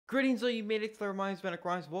Greetings, all you Manic. My name is Manic.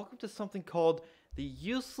 Welcome to something called the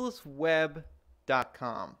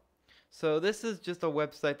uselessweb.com. So this is just a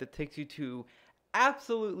website that takes you to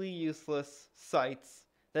absolutely useless sites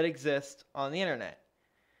that exist on the internet.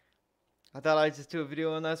 I thought I'd just do a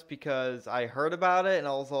video on this because I heard about it and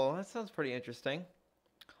I was like, that sounds pretty interesting.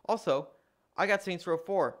 Also, I got Saints Row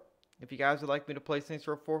 4. If you guys would like me to play Saints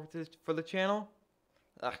Row 4 for the channel,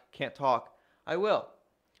 can't talk. I will.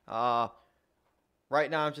 Right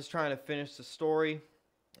now, I'm just trying to finish the story.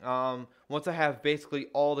 Once I have basically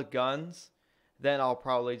all the guns, then I'll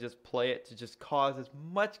probably just play it to just cause as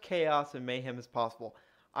much chaos and mayhem as possible.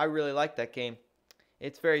 I really like that game.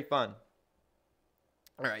 It's very fun.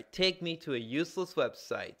 Alright, take me to a useless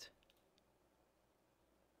website.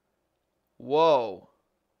 Whoa.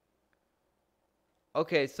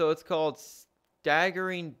 Okay, so it's called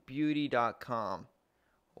staggeringbeauty.com.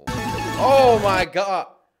 Oh my god!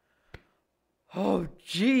 Oh,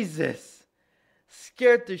 Jesus.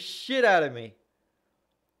 Scared the shit out of me.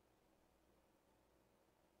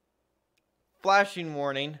 Flashing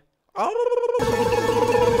warning.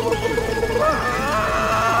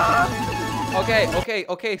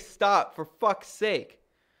 Okay, stop, for fuck's sake.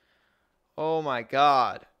 Oh my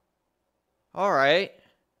god. Alright.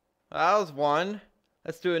 That was one.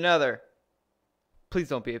 Let's do another. Please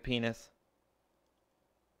don't be a penis.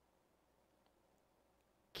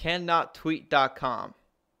 CannotTweet.com.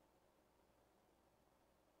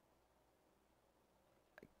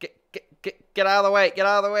 Get out of the way. Get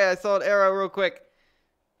out of the way. I saw an arrow real quick.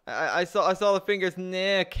 I saw the fingers.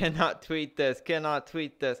 Nah, cannot tweet this. Cannot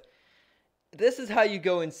tweet this. This is how you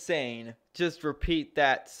go insane. Just repeat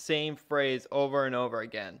that same phrase over and over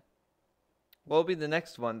again. What will be the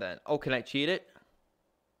next one then? Oh, can I cheat it?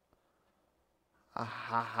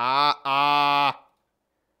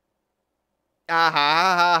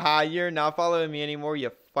 You're not following me anymore, you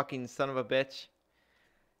fucking son of a bitch.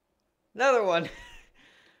 Another one.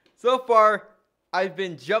 So far, I've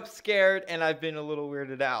been jump scared and I've been a little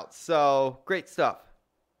weirded out. So, great stuff.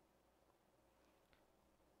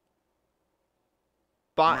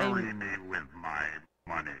 Marry me with my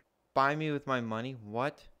money. Buy me with my money?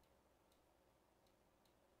 What?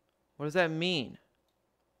 What does that mean?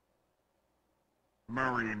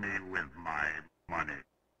 Marry me with my money.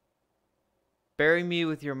 Bury me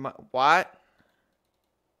with your what?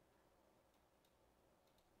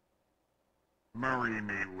 Marry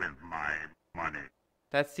me with my money.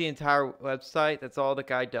 That's the entire website? That's all the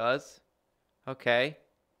guy does? Okay.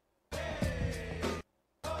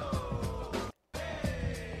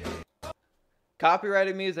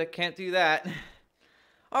 Copyrighted music, can't do that.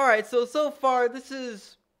 Alright, so far this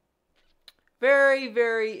is very,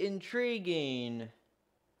 very intriguing.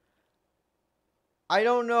 I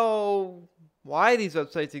don't know why these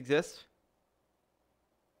websites exist.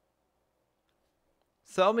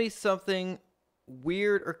 Sell me something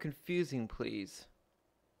weird or confusing, please.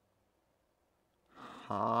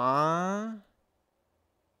 Huh?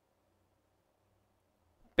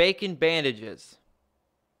 Bacon bandages.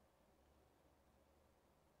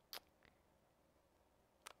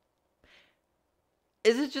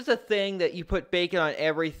 Is it just a thing that you put bacon on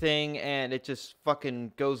everything and it just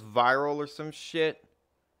fucking goes viral or some shit?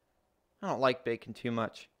 I don't like bacon too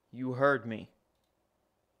much. You heard me.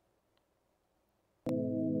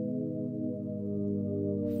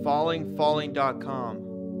 Falling.com.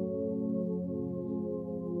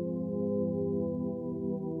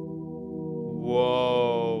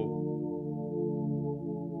 Whoa.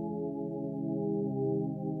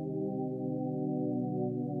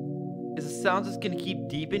 Is the sound just gonna keep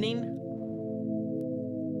deepening?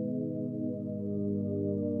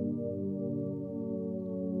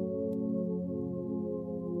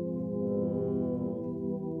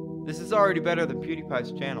 This is already better than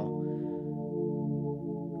PewDiePie's channel.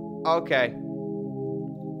 Okay.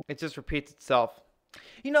 It just repeats itself.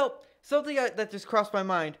 You know, something that just crossed my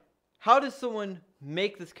mind. How does someone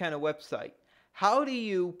make this kind of website? How do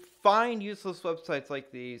you find useless websites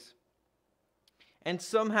like these and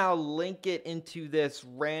somehow link it into this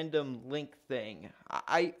random link thing?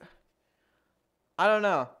 I don't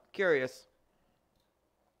know. Curious.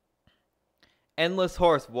 Endless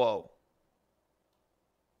horse. Whoa.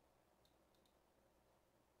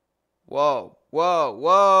 Whoa. Whoa.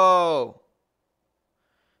 Whoa.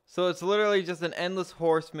 So it's literally just an endless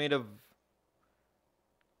horse made of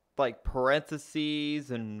like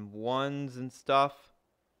parentheses and ones and stuff.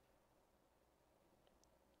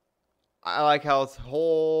 I like how it's horse.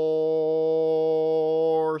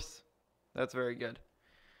 That's very good.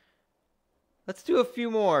 Let's do a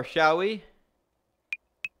few more, shall we?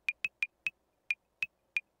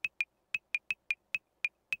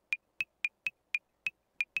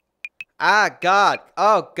 Ah, God.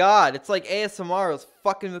 Oh, God. It's like ASMR is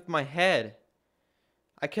fucking with my head.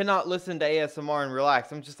 I cannot listen to ASMR and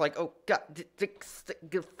relax. I'm just like, oh, God.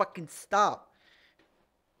 Fucking stop.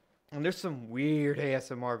 And there's some weird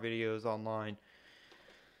ASMR videos online.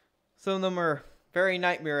 Some of them are very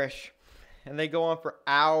nightmarish. And they go on for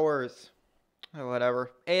hours. Or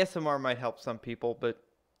whatever. ASMR might help some people, but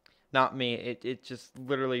not me. It just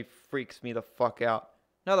literally freaks me the fuck out.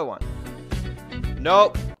 Another one.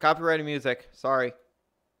 Nope. Copyrighted music. Sorry.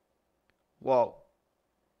 Whoa.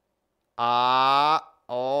 Oh.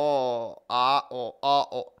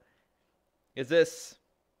 Is this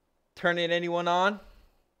turning anyone on?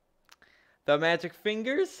 The magic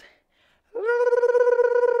fingers?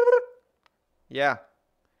 Yeah.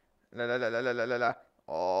 La la la la la la la.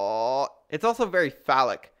 Oh. It's also very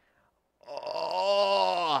phallic.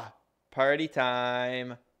 Oh. Party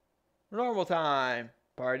time. Normal time.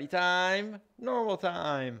 Party time. Normal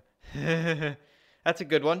time. That's a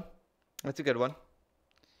good one. That's a good one.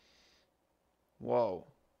 Whoa.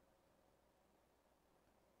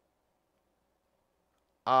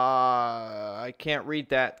 I can't read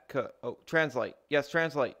that. Oh, translate. Yes,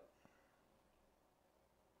 translate.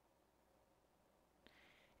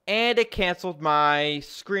 And it canceled my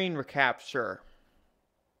screen recapture.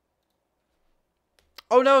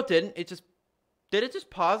 Oh no, it didn't. It just did it just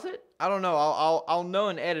pause it? I don't know. I'll know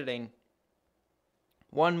in editing.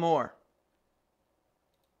 One more.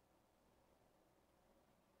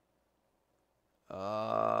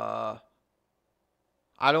 I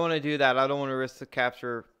don't want to do that. I don't want to risk the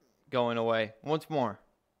capture going away. Once more.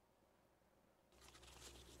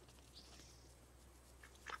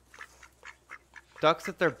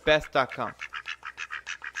 ducksattheirbest.com.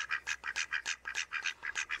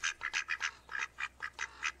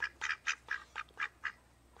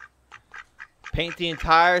 Paint the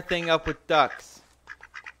entire thing up with ducks.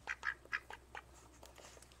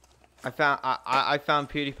 I found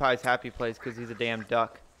PewDiePie's happy place because he's a damn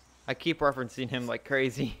duck. I keep referencing him like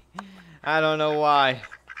crazy. I don't know why.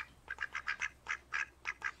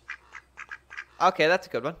 Okay, that's a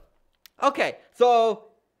good one. Okay, so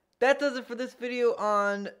that does it for this video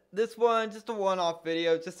on this one. Just a one-off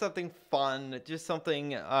video, just something fun, just something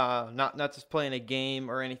not just playing a game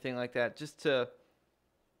or anything like that. Just to,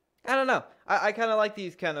 I don't know. I kind of like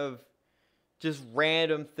these kind of just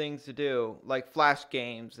random things to do, like flash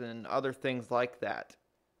games and other things like that.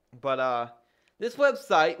 But this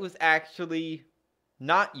website was actually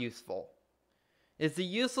not useful. Is the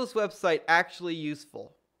useless website actually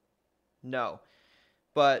useful? No.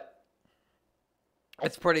 But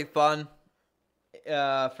it's pretty fun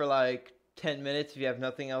for like 10 minutes if you have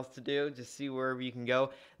nothing else to do. Just see wherever you can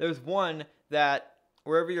go. There's one that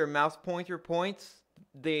wherever your mouse pointer points,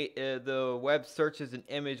 the web searches an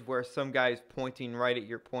image where some guy is pointing right at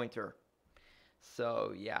your pointer.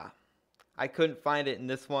 So yeah, I couldn't find it in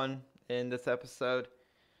this one, in this episode.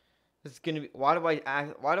 This is gonna be, why do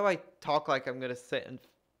I talk like I'm gonna sit and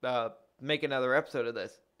make another episode of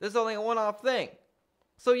this? This is only a one-off thing.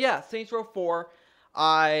 So yeah, Saints Row 4.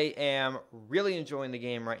 I am really enjoying the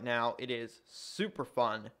game right now. It is super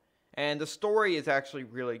fun, and the story is actually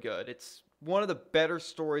really good. It's one of the better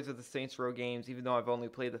stories of the Saints Row games, even though I've only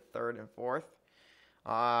played the third and fourth.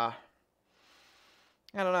 I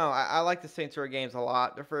don't know. I like the Saints Row games a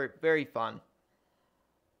lot. They're very, very fun.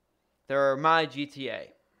 They're my GTA.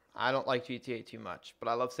 I don't like GTA too much, but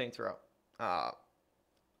I love Saints Row.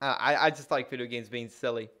 I just like video games being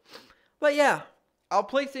silly. But yeah, I'll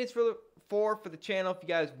play Saints Row 4 for the channel if you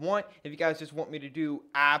guys want. If you guys just want me to do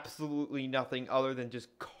absolutely nothing other than just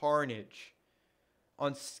carnage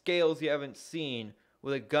on scales you haven't seen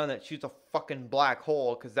with a gun that shoots a fucking black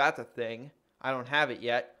hole, because that's a thing. I don't have it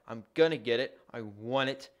yet. I'm gonna get it. I want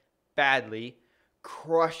it badly.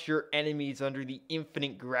 Crush your enemies under the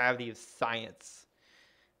infinite gravity of science.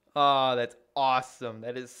 Oh, that's awesome.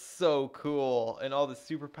 That is so cool. And all the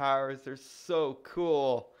superpowers, they're so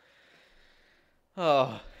cool.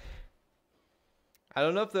 Oh. I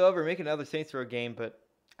don't know if they'll ever make another Saints Row game, but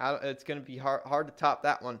it's going to be hard to top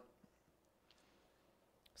that one.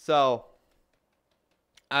 So,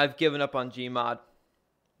 I've given up on Gmod.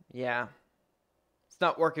 Yeah. It's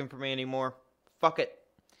not working for me anymore. Fuck it.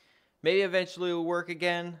 Maybe eventually it will work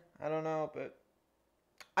again. I don't know, but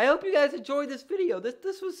I hope you guys enjoyed this video.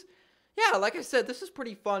 This was, yeah, like I said, this is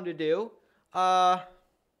pretty fun to do. But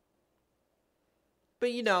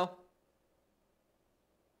you know,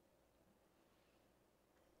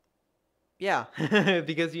 yeah,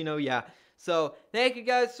 because you know, yeah. So thank you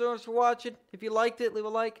guys so much for watching. If you liked it, leave a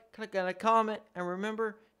like, click on a comment, and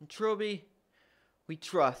remember, in Trilby, we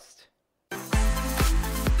trust.